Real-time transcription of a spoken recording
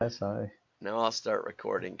Now I'll start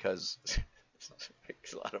recording because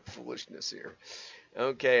there's a lot of foolishness here.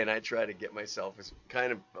 Okay, and I try to get myself as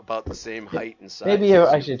kind of about the same height and size Maybe as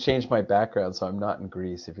I you. should change my background so I'm not in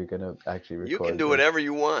Greece if you're gonna actually You can record do this. whatever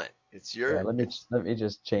you want. Yeah, let me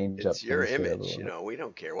just change It's up your things here a image. little bit. We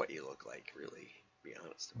don't care what you look like, really. Be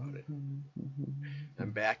honest about it. I'm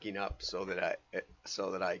Mhm. backing up so that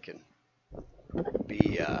I can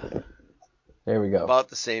be There we go. about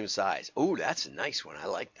the same size. Ooh, that's a nice one. I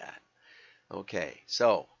like that. Okay,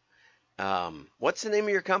 so what's the name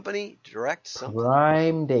of your company? Direct something?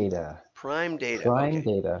 Prime data. Prime Data. Prime Okay.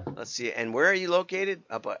 data. Let's see. And where are you located?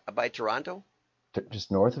 Up by Toronto?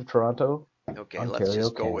 Just north of Toronto, Okay, let's Ontario,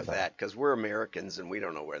 just go with Canada. that because we're Americans and we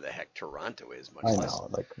don't know where the heck Toronto is, much I less. know.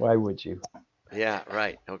 Like, why would you? Yeah,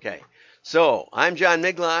 right. Okay. So I'm John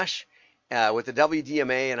Miglash with the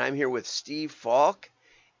WDMA, and I'm here with Steve Falk,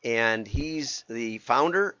 and he's the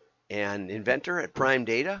founder and inventor at Prime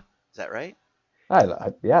Data. Is that right?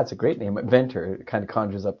 Yeah, it's a great name. Inventor. It kind of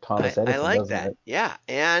conjures up Thomas I Edison, like doesn't that. it? Yeah.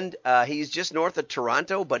 And he's just north of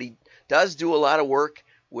Toronto, but he does do a lot of work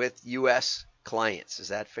with U.S. clients. Is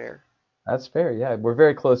that fair? That's fair. Yeah, we're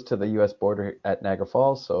very close to the U.S. border at Niagara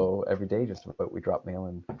Falls, so every day just about we drop mail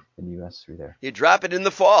in the U.S. through there. You drop it in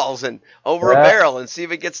the falls and over a Yeah, barrel and see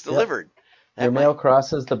if it gets yeah. delivered. Your That mail might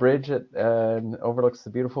crosses the bridge and overlooks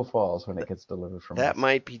the beautiful falls when it gets delivered from that us.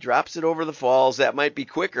 might be drops it over the falls. That might be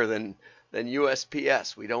quicker than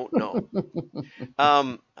USPS. We don't know.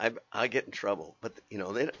 I get in trouble, but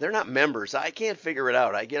they're not members. I can't figure it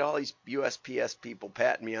out. I get all these USPS people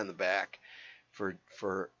patting me on the back for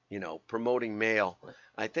promoting mail.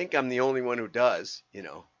 I think I'm the only one who does.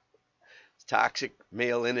 Toxic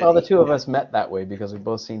Well, the masculinity. two of us met that way because we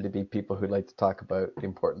both seem to be people who like to talk about the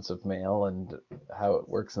importance of mail and how it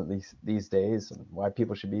works in these days and why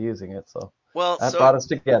people should be using it. So Well, that so brought us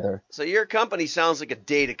together. so your company sounds like a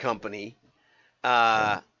data company.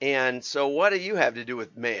 Yeah. And so what do you have to do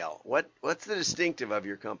with mail? What's the distinctive of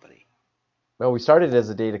your company? Well, we started as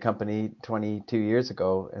a data company 22 years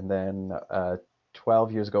ago, and then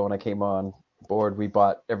 12 years ago when I came on board, we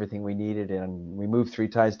bought everything we needed, and we moved three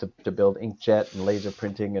times to build inkjet and laser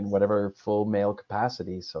printing and whatever full mail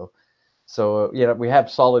capacity. So we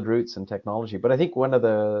have solid roots in technology, but I think one of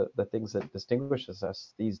the things that distinguishes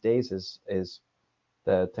us these days is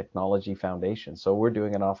the technology foundation. So we're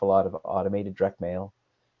doing an awful lot of automated direct mail.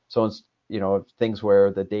 So it's, things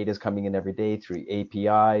where the data is coming in every day through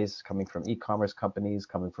APIs, coming from e-commerce companies,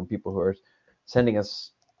 coming from people who are sending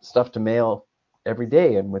us stuff to mail every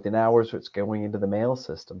day, and within hours it's going into the mail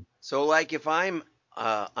system. So like if I'm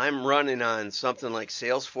running on something like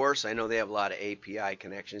Salesforce, I know they have a lot of API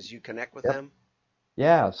connections. You connect with Yep. them?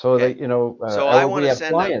 Yeah. So Okay. that So I or want we to have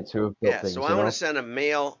send a clients who have built yeah, so things. I want to send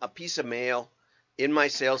a piece of mail in my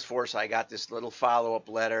Salesforce. I got this little follow-up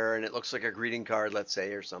letter and it looks like a greeting card, let's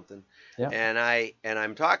say, or something. Yeah. And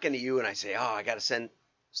I'm talking to you and I say, "Oh, I got to send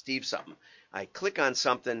Steve something." I click on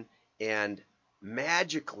something and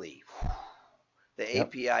magically the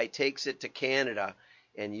Yep. API takes it to Canada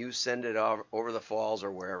and you send it over the falls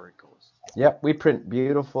or wherever it goes. Yep, we print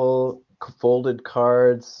beautiful folded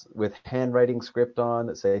cards with handwriting script on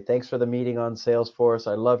that say, "Thanks for the meeting on Salesforce.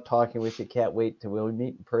 I love talking with you. Can't wait till we'll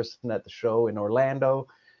meet in person at the show in Orlando."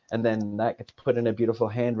 And then that gets put in a beautiful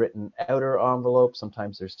handwritten outer envelope.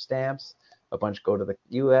 Sometimes there's stamps. A bunch go to the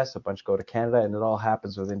US, a bunch go to Canada, and it all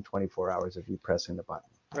happens within 24 hours of you pressing the button.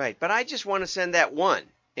 Right, but I just want to send that one.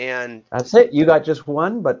 And That's it. You got just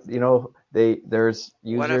one, but there's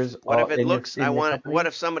users what if it in your looks I in your want what company.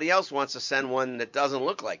 if somebody else wants to send one that doesn't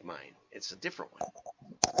look like mine? It's a different one.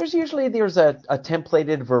 There's a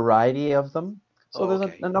templated variety of them. So Oh, there's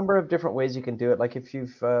okay. a number of different ways you can do it. Like if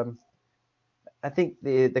you've, I think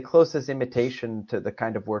the closest imitation to the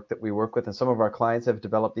kind of work that we work with, and some of our clients have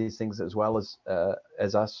developed these things as well as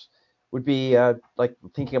us, would be like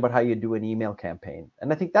thinking about how you do an email campaign.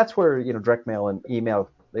 And I think that's where direct mail and email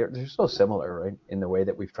they're so similar, right, in the way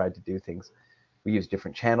that we've tried to do things. We use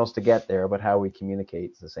different channels to get there, but how we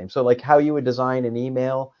communicate is the same. So like how you would design an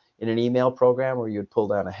email in an email program where you'd pull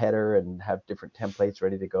down a header and have different templates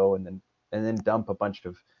ready to go and then dump a bunch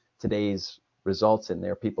of today's results in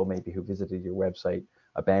there. People maybe who visited your website,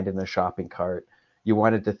 abandoned their shopping cart. You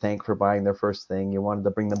wanted to thank for buying their first thing. You wanted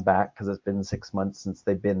to bring them back because it's been 6 months since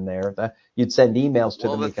they've been there. You'd send emails to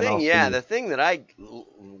Well, them. We can also use. the thing that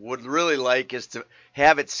would really like is to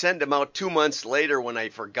have it send them out 2 months later when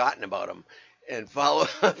I've forgotten about them and follow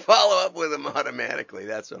follow up with them automatically.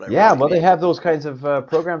 That's what I Yeah, really well, they need. have those kinds of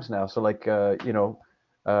programs now. So, like,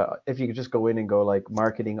 if you could just go in and go like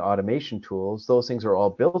marketing automation tools, those things are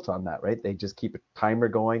all built on that, right? They just keep a timer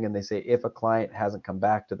going and they say if a client hasn't come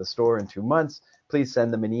back to the store in 2 months, please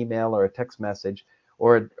send them an email or a text message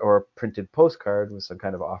or a printed postcard with some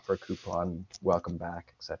kind of offer coupon, welcome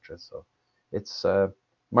back, etc. So it's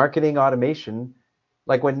marketing automation.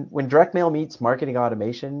 Like when direct mail meets marketing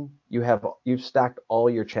automation, you've stacked all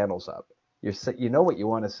your channels up. You know what you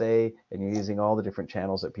want to say, and you're using all the different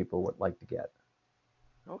channels that people would like to get.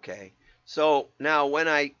 Okay. So now when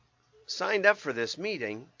I signed up for this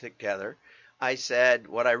meeting together, I said,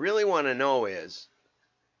 what I really want to know is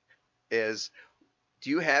do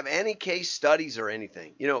you have any case studies or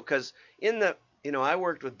anything? Because I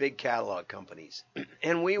worked with big catalog companies,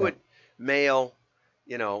 and we Yeah, would mail,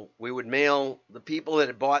 we would mail the people that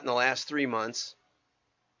had bought in the last 3 months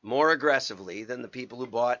more aggressively than the people who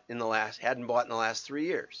hadn't bought in the last 3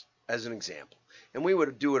 years, as an example. And we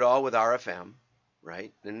would do it all with RFM,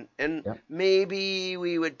 right? And yeah, maybe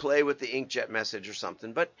we would play with the inkjet message or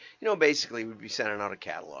something, but basically we'd be sending out a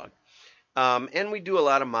catalog. And we do a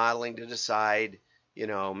lot of modeling to decide,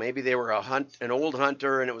 maybe they were an old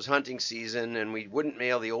hunter and it was hunting season and we wouldn't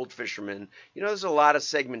mail the old fisherman. There's a lot of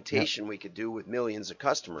yeah. segmentation we could do with millions of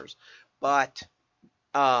customers. But,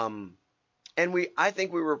 and I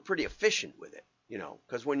think we were pretty efficient with it,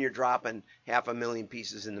 because when you're dropping 500,000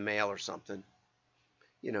 pieces in the mail or something,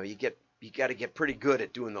 you got to get pretty good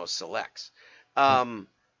at doing those selects. Yeah.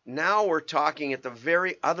 Now we're talking at the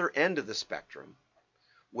very other end of the spectrum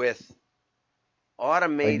with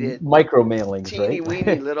Like automated micro mailings, teeny right?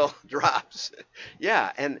 weeny little drops.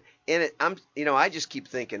 Yeah, and I just keep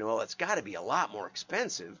thinking, well, it's got to be a lot more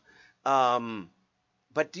expensive.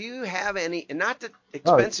 But do you have any? And not that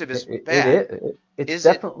No, expensive is it bad. is. It's Is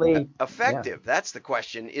it definitely, yeah. effective? That's the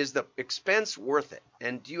question. Is the expense worth it?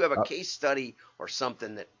 And do you have a Uh, case study or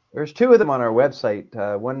something that? there's two of them on our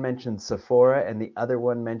website. One mentions Sephora and the other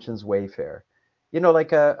one mentions Wayfair.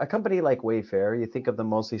 Like a company like Wayfair, you think of them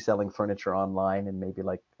mostly selling furniture online, and maybe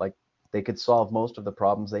like they could solve most of the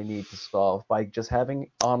problems they need to solve by just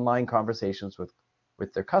having online conversations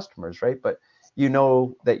with their customers, right? But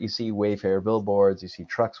that you see Wayfair billboards, you see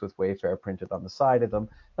trucks with Wayfair printed on the side of them.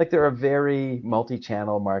 Like they're a very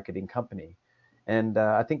multi-channel marketing company. And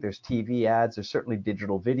I think there's TV ads, there's certainly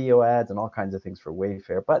digital video ads and all kinds of things for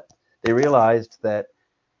Wayfair. But they realized that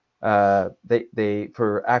they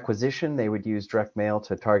for acquisition, they would use direct mail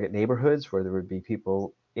to target neighborhoods where there would be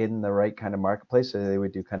people in the right kind of marketplace. So they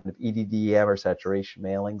would do kind of EDDM or saturation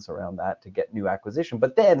mailings around that to get new acquisition.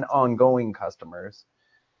 But then ongoing customers,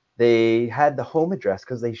 they had the home address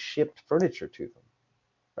because they shipped furniture to them,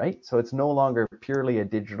 right? So it's no longer purely a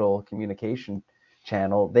digital communication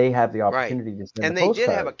channel. They have the Right. opportunity to send a And they did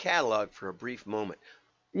have a postcard. catalog for a brief moment.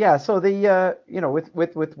 Yeah, so with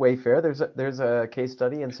Wayfair, there's a case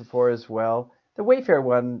study in Sephora as well. The Wayfair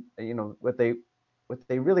one, what they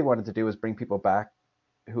really wanted to do was bring people back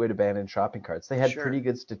who had abandoned shopping carts. They had Sure. pretty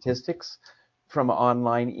good statistics from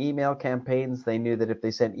online email campaigns. They knew that if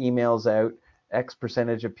they sent emails out, X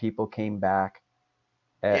percentage of people came back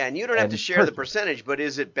Yeah, and you don't have to and share the purchased. percentage, but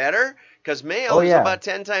is it better? Because mail Oh is yeah, about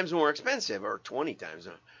 10 times more expensive or 20 times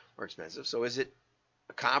more expensive. So is it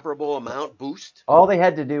a comparable amount boost? all they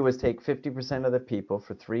had to do was take 50% of the people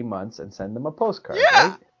for 3 months and send them a postcard, Yeah.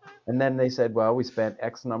 right? And then they said, well, we spent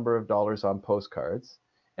X number of dollars on postcards,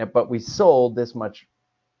 but we sold this much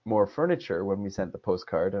more furniture when we sent the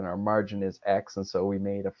postcard, and our margin is X, and so we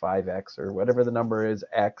made a 5X or whatever the number is,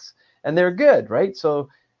 X, and they're good, right? So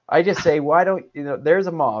I just say, why don't, there's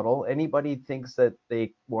a model. Anybody thinks that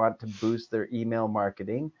they want to boost their email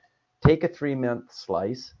marketing, take a 3 month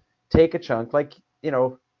slice, take a chunk, like, Yeah,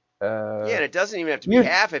 uh, and it doesn't even have to be you,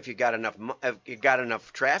 half if you got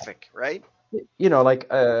enough traffic, right? like,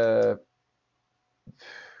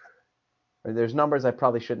 there's numbers I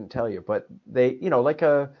probably shouldn't tell you, but they, like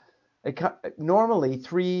normally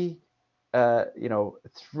three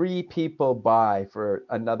people buy for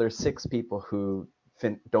another six people who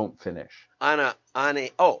don't finish On a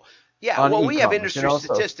oh, yeah, on well, we have e-commerce. industry So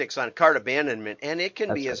statistics on cart abandonment, and it can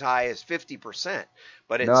that's be right. as high as 50%,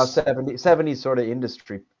 but No, it's 70 sort of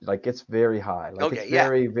industry, like it's very high. Like it's okay, yeah.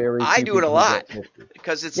 very, very I few do it a people who lot get 50.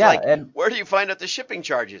 because it's Yeah, like, and where do you find out the shipping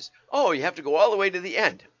charges? Oh, you have to go all the way to the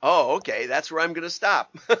end. Oh, okay, that's where I'm going to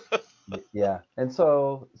stop. yeah, and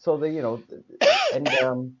so they,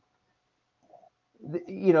 and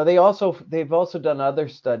they've also done other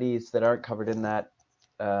studies that aren't covered in that,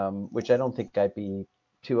 which I don't think I'd be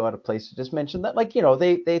too out of place to just mention that. Like,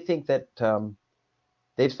 they think that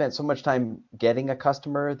they've spent so much time getting a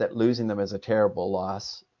customer that losing them is a terrible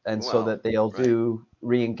loss, and so Well, that they'll right. do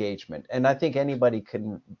re-engagement. And I think anybody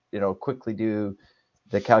can, quickly do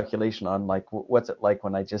the calculation on like what's it like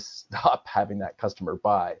when I just stop having that customer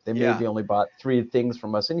buy. They Yeah. maybe only bought 3 things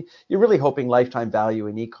from us, and you're really hoping lifetime value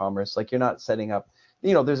in e-commerce. Like you're not setting up,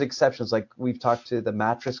 there's exceptions. Like we've talked to the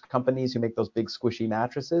mattress companies who make those big squishy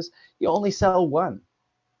mattresses. You only sell one.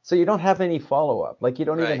 So you don't have any follow-up. Like you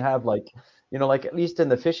don't even Right. have like, like at least in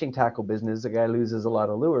the fishing tackle business, the guy loses a lot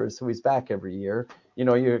of lures, so he's back every year.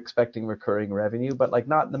 You're expecting recurring revenue, but like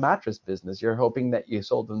not in the mattress business. You're hoping that you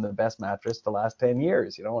sold them the best mattress the last 10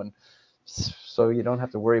 years, and so you don't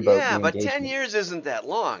have to worry about Yeah, but 10 re-engagement. years isn't that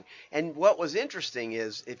long. And what was interesting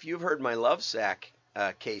is if you've heard my Lovesac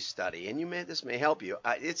case study, and this may help you.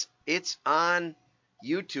 It's on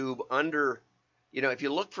YouTube under, if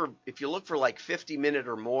you look for like 50-minute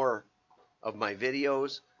or more of my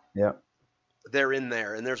videos, Yeah. they're in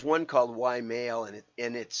there. And there's one called Why Mail,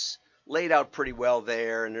 and it's laid out pretty well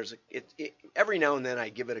there. And every now and then I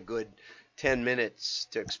give it a good 10 minutes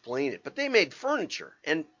to explain it. But they made furniture,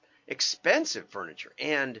 and expensive furniture,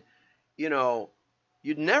 and you know,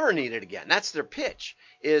 you'd never need it again. That's their pitch,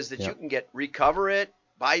 is that Yeah. you can recover it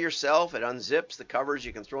by yourself. It unzips the covers.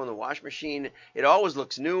 You can throw in the wash machine. It always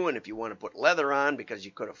looks new. And if you want to put leather on because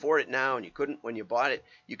you could afford it now and you couldn't when you bought it,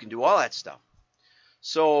 you can do all that stuff.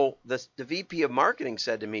 So the VP of marketing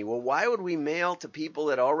said to me, well, why would we mail to people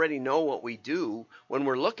that already know what we do when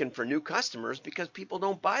we're looking for new customers? Because people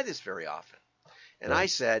don't buy this very often. And I Right.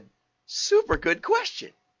 said, super good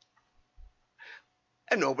question.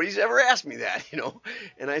 And nobody's ever asked me that.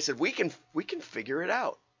 And I said, we can figure it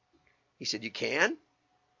out. He said, you can?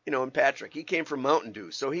 And Patrick, he came from Mountain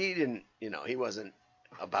Dew, so he didn't, he wasn't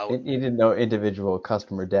about You didn't know individual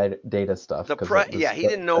customer data stuff because that yeah, was he that,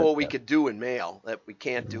 didn't know that what we yeah. could do in mail that we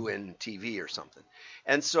can't Mhm. do in TV or something.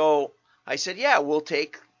 And so I said, yeah, we'll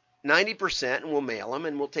take 90% and we'll mail them,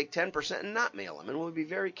 and we'll take 10% and not mail them, and we'll be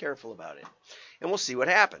very careful about it. And we'll see what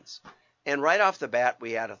happens. And right off the bat,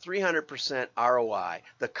 we had a 300% ROI.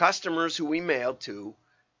 The customers who we mailed to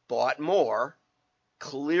bought more,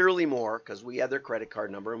 clearly more, because we had their credit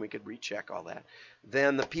card number and we could recheck all that,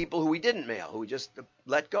 than the people who we didn't mail, who we just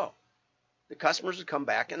let go. The customers would come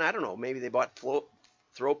back, and I don't know, maybe they bought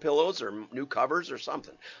throw pillows or new covers or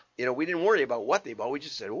something. We didn't worry about what they bought. We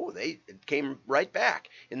just said, oh, it came right back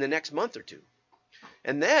in the next month or two.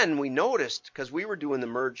 And then we noticed, because we were doing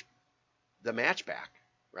the matchback,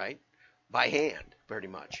 right, by hand, pretty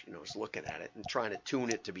much, just looking at it and trying to tune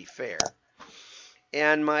it to be fair.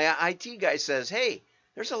 And my IT guy says, hey,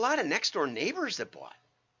 there's a lot of next door neighbors that bought.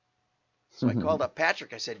 So I called up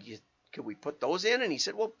Patrick. I said, could we put those in? And he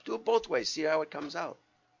said, well, do it both ways. See how it comes out.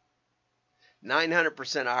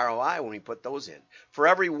 900% ROI when we put those in. For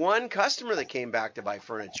every one customer that came back to buy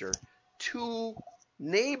furniture, 2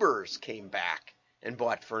 neighbors came back and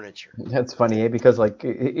bought furniture. That's funny, eh? Because like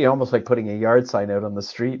you almost like putting a yard sign out on the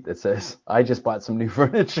street that says, "I just bought some new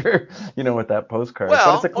furniture," with that postcard. But it's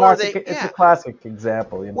Well, a or classic. they, It's a yeah. classic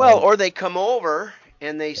example, Well, like or they come over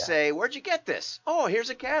and they yeah, say, where'd you get this? Oh,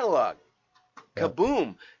 here's a catalog. yeah,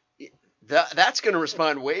 Kaboom. That's going to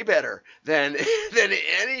respond way better than than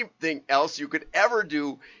anything else you could ever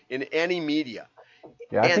do in any media.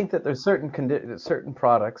 yeah. I And think that there's certain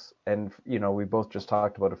products, and we both just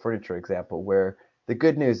talked about a furniture example where the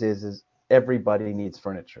good news is everybody needs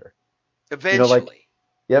furniture. Like eventually,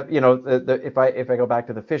 yep, if I go back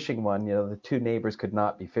to the fishing one, the 2 neighbors could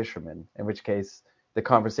not be fishermen, in which case the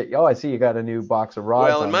conversation, oh, I see you got a new box of rods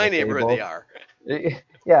well, in on my the neighborhood they table. are.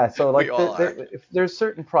 Yeah, so We like all are. if there's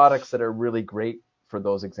certain products that are really great for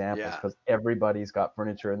those examples Yeah. because everybody's got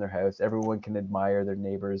furniture in their house, everyone can admire their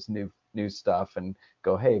neighbors' new stuff and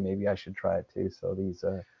go, hey, maybe I should try it too. So these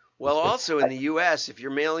Well, fit. also in the U.S., if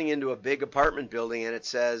you're mailing into a big apartment building and it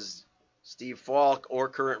says Steve Falk or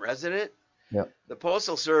current resident, Yeah, the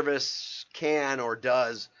Postal Service can or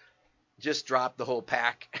does just drop the whole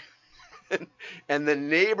pack. And the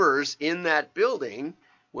neighbors in that building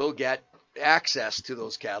will get access to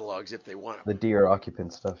those catalogs if they want them. the dear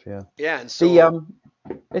occupant stuff. Yeah, Yeah, and the so,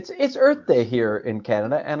 it's Earth Day here in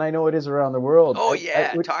Canada, and I know it is around the world. oh I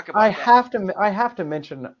yeah, would talk I about that. have to I have to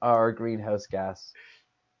mention our greenhouse gas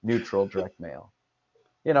neutral direct mail.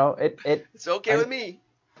 It It's okay I with me.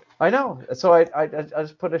 I know. So I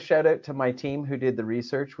just put a shout out to my team who did the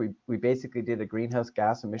research. We basically did a greenhouse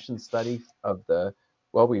gas emission study of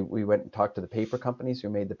we went and talked to the paper companies who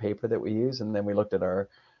made the paper that we use, and then we looked at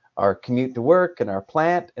our commute to work and our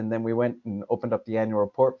plant, and then we went and opened up the annual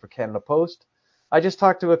report for Canada Post. I just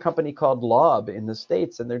talked to a company called Lob in the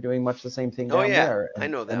States, and they're doing much the same thing Oh down yeah, there, I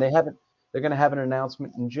know and them. they're going to have an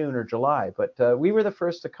announcement in June or July. But we were the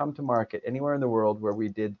first to come to market anywhere in the world where we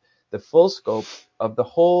did the full scope of the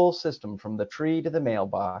whole system from the tree to the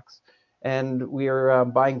mailbox. And we are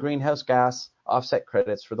buying greenhouse gas offset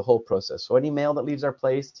credits for the whole process. So any mail that leaves our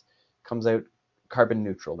place comes out carbon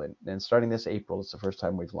neutral. And starting this April, it's the first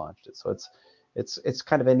time we've launched it. So it's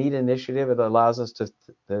kind of a neat initiative. It allows us to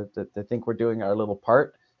think we're doing our little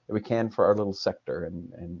part that we can for our little sector.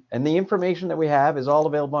 And the information that we have is all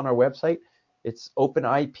available on our website. It's open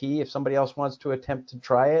IP. If somebody else wants to attempt to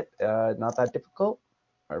try it, not that difficult.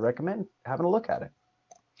 I recommend having a look at it.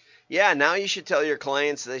 Yeah, now you should tell your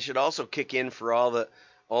clients they should also kick in for all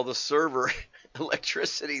the server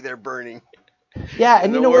electricity they're burning Yeah, in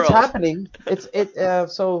and you the know what's world. happening?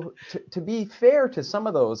 So to be fair to some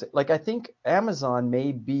of those, like I think Amazon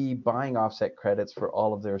may be buying offset credits for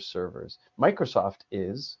all of their servers. Microsoft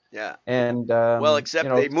is, Yeah. and Well, except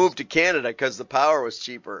they moved to Canada because the power was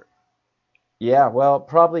cheaper. yeah, well,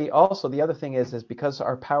 probably also the other thing is because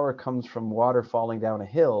our power comes from water falling down a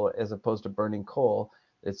hill as opposed to burning coal,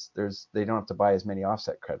 they don't have to buy as many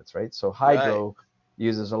offset credits, right? So Right. hydro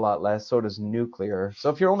uses a lot less, so does nuclear.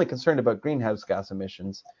 So if you're only concerned about greenhouse gas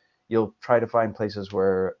emissions, you'll try to find places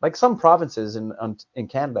where, like some provinces in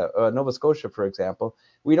Canada, Nova Scotia, for example,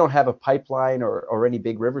 we don't have a pipeline or any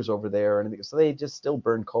big rivers over there or anything, so they just still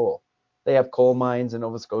burn coal. They have coal mines in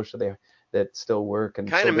Nova Scotia that still work, and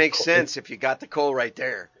Kind so of makes sense if you got the coal right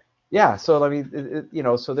there. yeah, so I mean,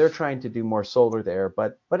 so they're trying to do more solar there,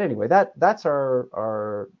 but anyway, that's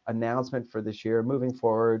our announcement for this year. Moving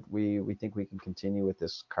forward, we think we can continue with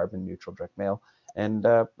this carbon neutral direct mail, and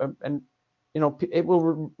it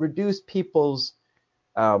will reduce people's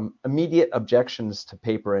immediate objections to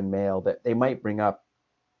paper and mail that they might bring up.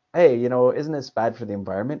 Hey, isn't this bad for the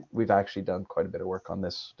environment? We've actually done quite a bit of work on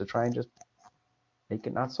this to try and just make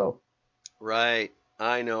it not so. Right.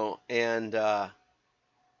 I know. And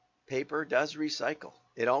paper does recycle.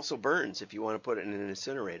 It also burns if you want to put it in an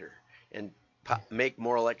incinerator and make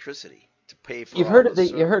more electricity to pay for all those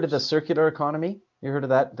You heard of the servers. circular economy? You heard of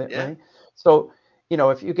that, Yeah. Lenny? So,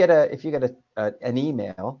 if you get an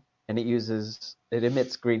email and it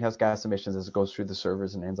emits greenhouse gas emissions as it goes through the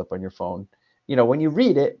servers and ends up on your phone. When you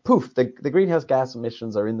read it, poof, the greenhouse gas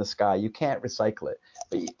emissions are in the sky. You can't recycle it.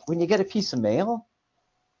 But when you get a piece of mail,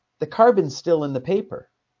 the carbon's still in the paper.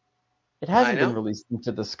 It I hasn't been know. released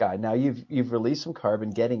into the sky. Now you've released some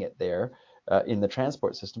carbon getting it there in the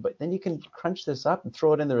transport system, but then you can crunch this up and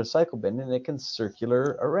throw it in the recycle bin, and it can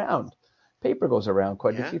circular around. Paper goes around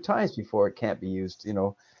quite a Yeah. few times before it can't be used.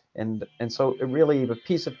 And so it really, a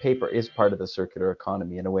piece of paper is part of the circular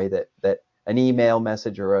economy in a way that an email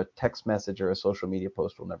message or a text message or a social media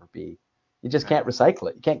post will never be. You just Right. can't recycle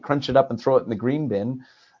it. You can't crunch it up and throw it in the green bin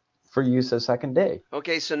for use a second day.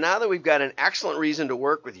 Okay, so now that we've got an excellent reason to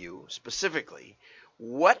work with you specifically,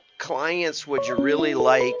 what clients would you really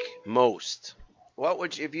like most? What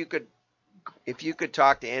would you, if you could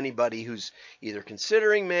talk to anybody who's either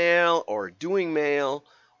considering mail or doing mail,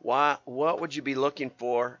 what would you be looking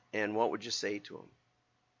for and what would you say to them?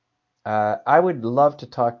 I would love to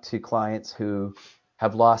talk to clients who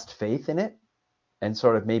have lost faith in it and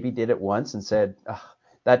sort of maybe did it once and said, "Ugh,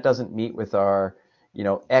 that doesn't meet with our,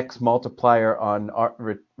 X multiplier on our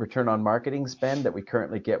return on marketing spend that we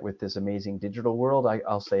currently get with this amazing digital world."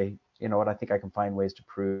 I'll say, you know what, I think I can find ways to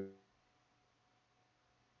prove.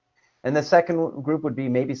 And the second group would be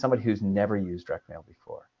maybe somebody who's never used direct mail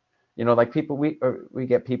before. Like people, we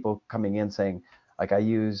get people coming in saying, like, I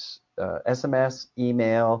use SMS,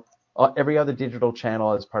 email, every other digital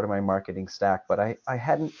channel as part of my marketing stack, but I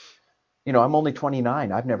hadn't, I'm only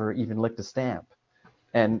 29. I've never even licked a stamp.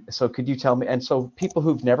 And so could you tell me? And so people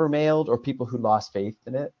who've never mailed or people who lost faith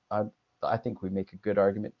in it, I think we make a good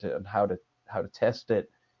argument on how to test it,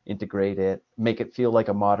 integrate it, make it feel like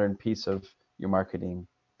a modern piece of your marketing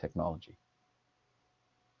technology.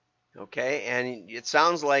 Okay, and it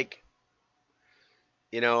sounds like,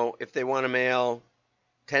 if they want to mail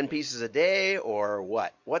 10 pieces a day or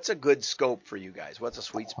what? What's a good scope for you guys? What's a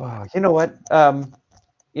sweet spot? Oh, you know what?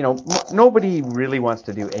 Nobody really wants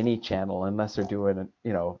to do any channel unless they're doing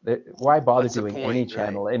it. Why bother What's the doing any point, right?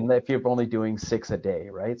 channel and if you're only doing six a day,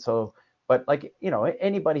 right? So, but like,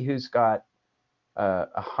 anybody who's got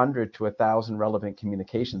 100 to 1,000 relevant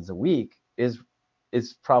communications a week is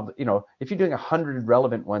probably, if you're doing 100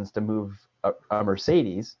 relevant ones to move a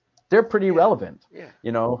Mercedes, they're pretty Yeah. relevant.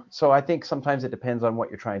 Yeah. So I think sometimes it depends on what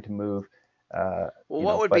you're trying to move. Well,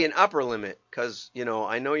 what would be But an upper limit? Because,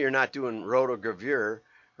 I know you're not doing rotogravure,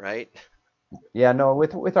 right? yeah, no,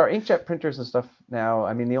 with our inkjet printers and stuff now,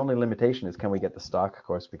 I mean, the only limitation is can we get the stock, of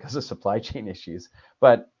course, because of supply chain issues.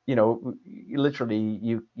 But literally,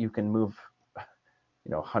 you can move,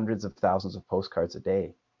 hundreds of thousands of postcards a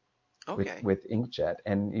day Okay. with inkjet,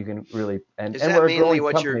 and you can really, and Is and that we're a mainly growing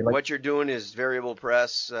what you're company. Like, what you're doing is variable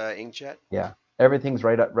press inkjet? yeah, everything's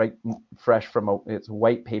right fresh from it's a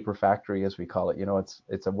white paper factory, as we call it.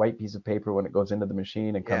 It's a white piece of paper when it goes into the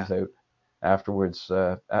machine and Yeah. comes out afterwards.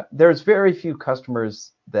 There's very few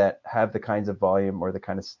customers that have the kinds of volume or the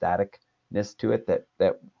kind of staticness to it that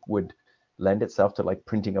would lend itself to like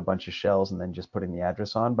printing a bunch of shells and then just putting the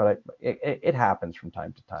address on. But it happens from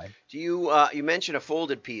time to time. Do you you mentioned a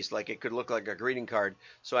folded piece, like it could look like a greeting card.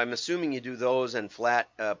 So I'm assuming you do those and flat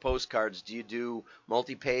postcards. Do you do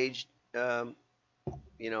multi-page, um,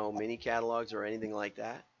 mini catalogs or anything like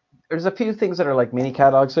that? There's a few things that are like mini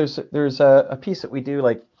catalogs. There's a piece that we do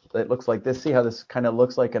like that looks like this. See how this kind of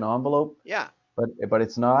looks like an envelope, Yeah. but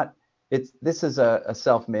it's not. This is a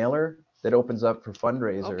self mailer that opens up for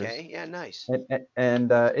fundraisers, Okay. Yeah. Nice.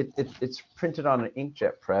 and it's printed on an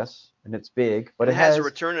inkjet press, and it's big, but And it it has a has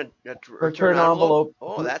return return envelope. envelope.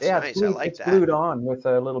 Oh, that's Yeah, it's nice. I glued. like It's that. glued on with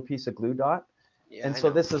a little piece of glue dot. Yeah, And I so know.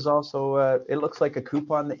 this is also. It looks like a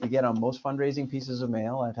coupon that you get on most fundraising pieces of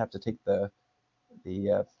mail. I'd have to take the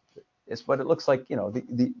it's what it looks like,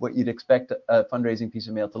 the what you'd expect a fundraising piece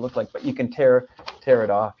of mail to look like, but you can tear it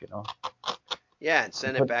off, Yeah, and and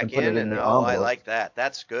send it put back it in, in and the oh, I envelope. like that.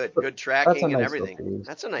 That's good. So Good that's a tracking and nice little everything. piece.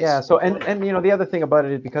 That's a Yeah. nice So one. the other thing about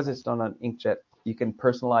it is because it's done on inkjet, you can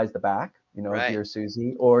personalize the back, Right. dear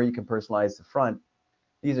Susie, or you can personalize the front.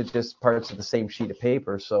 These are just parts of the same sheet of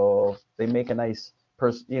paper, so they make a nice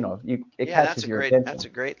it Yeah, catches your attention. that's a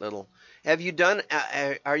great little. Have you done?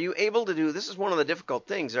 Are you able to do? This is one of the difficult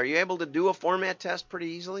things. Are you able to do a format test pretty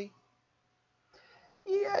easily?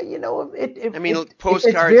 Yeah, I mean, it's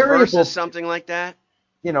postcards versus variable. something like that.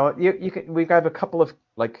 You can we have a couple of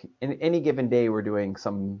like in any given day we're doing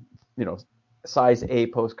some size A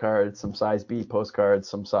postcards, some size B postcards,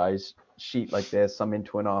 some size sheet like this, some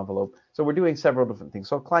into an envelope. So we're doing several different things.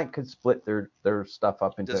 So a client could split their stuff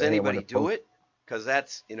up into, Does hey, I want anybody to do post. it? Because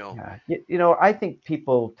that's Yeah, I think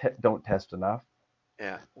people don't test enough.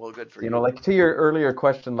 yeah. Well, good for you. Like to your earlier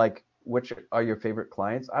question, like which are your favorite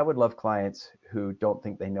clients? I would love clients who don't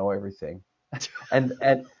think they know everything. And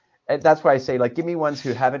and and that's why I say like give me ones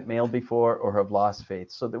who haven't mailed before or have lost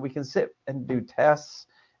faith, so that we can sit and do tests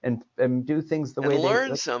and do things the And way they learn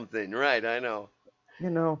like. something, right? I know.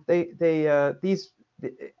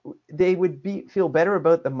 They would be feel better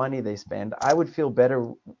about the money they spend. I would feel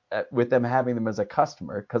better with them having them as a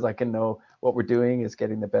customer because I can know what we're doing is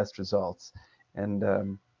getting the best results. And uh,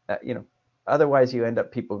 you know, otherwise you end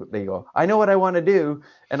up people they go, I know what I want to do,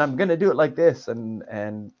 and I'm going to do it like this,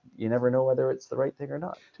 and you never know whether it's the right thing or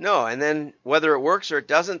not. No, and then whether it works or it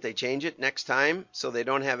doesn't, they change it next time, so they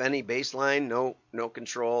don't have any baseline, no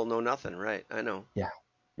control, no nothing. Right? I know. Yeah,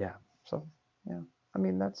 yeah. So yeah, I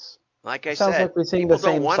mean that's. Like I It sounds said, like we sing the people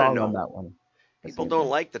don't same want to song on know. that one. I People see. don't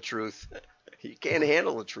like the truth. You can't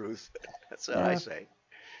handle the truth. That's what I Yeah. say.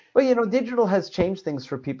 Well, digital has changed things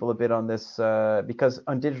for people a bit on this because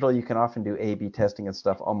on digital you can often do A/B testing and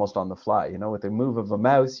stuff almost on the fly. With the move of a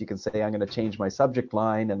mouse, you can say I'm going to change my subject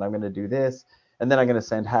line and I'm going to do this, and then I'm going to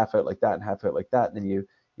send half out like that and half out like that, and then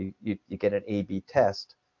you get an A/B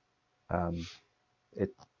test. Um,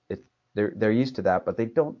 it it they're used to that, but they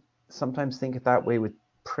don't sometimes think it that way with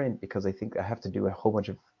print because I think I have to do a whole bunch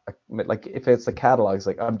of like if it's the catalogs,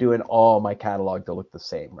 like I'm doing all my catalog to look the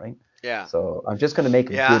same, right? Yeah. So I'm just going to make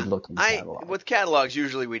a Yeah, good looking I catalog. with catalogs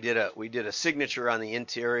usually we did a signature on the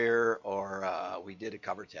interior or we did a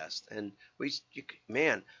cover test and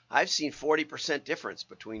man I've seen 40% difference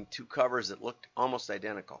between two covers that looked almost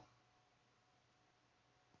identical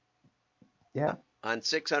Yeah, on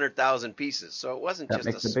 600,000 pieces, so it wasn't that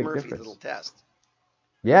just a makes a big smurfy little difference. test.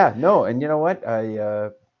 Yeah, no, and you know what?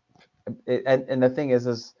 And the thing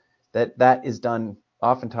is that is done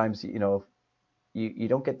oftentimes. You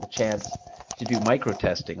don't get the chance to do micro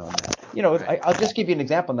testing on that. Right. I'll just give you an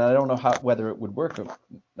example. Now I don't know whether it would work or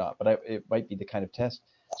not, but it might be the kind of test.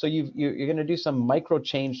 So you're going to do some micro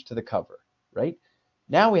change to the cover, right?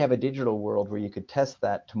 Now we have a digital world where you could test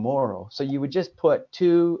that tomorrow. So you would just put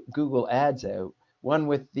two Google ads out, one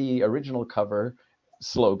with the original cover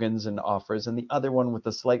slogans and offers, and the other one with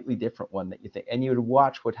a slightly different one that you think, and you would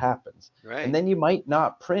watch what happens. And Right. then you might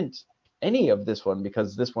not print any of this one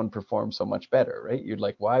because this one performs so much better, right? You'd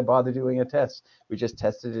like, why bother doing a test? We just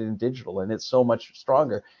tested it in digital and it's so much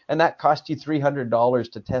stronger. And that cost you $300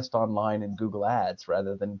 to test online in Google Ads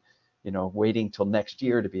rather than, waiting till next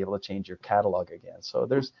year to be able to change your catalog again. So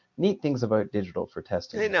there's neat things about digital for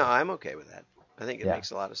testing Hey, no, there. I'm okay with that. I think it Yeah.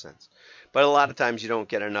 makes a lot of sense, but a lot of times you don't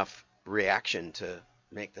get enough reaction to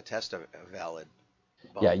make the test a valid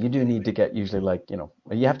Yeah, bump you do need anyway. to get usually like,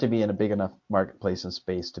 you have to be in a big enough marketplace and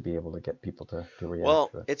space to be able to get people to react Well,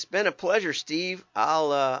 to it. it's been a pleasure, Steve.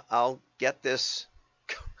 I'll get this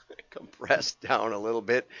compressed down a little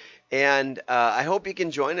bit. And I hope you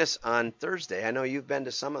can join us on Thursday. I know you've been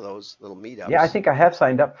to some of those little Yeah, I meetups. think I have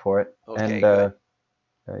signed up for it, Okay, and good.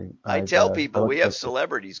 I I'd tell I people we look have forward to it.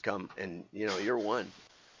 celebrities come, and you're one.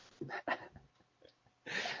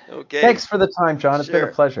 Okay, Thanks for the time, John. It's been a sure.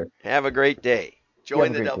 pleasure. Have a great day. You have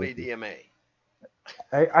Join a the great day too. WDMA.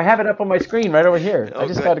 I have it up on my screen right over here. I Oh,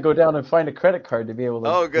 just got good. to go down and find a credit card to be able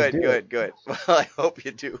Oh, to good, do it. good, good. Well, I hope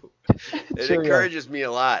you do. It Cheerio. encourages me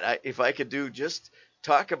a lot. If I could do just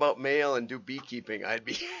talk about mail and do beekeeping, I'd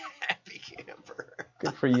be a happy camper.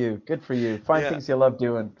 Good for you. Good for you. Find Yeah, things you love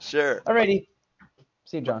doing. sure. Alrighty.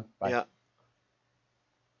 See you, John. Bye. Yeah.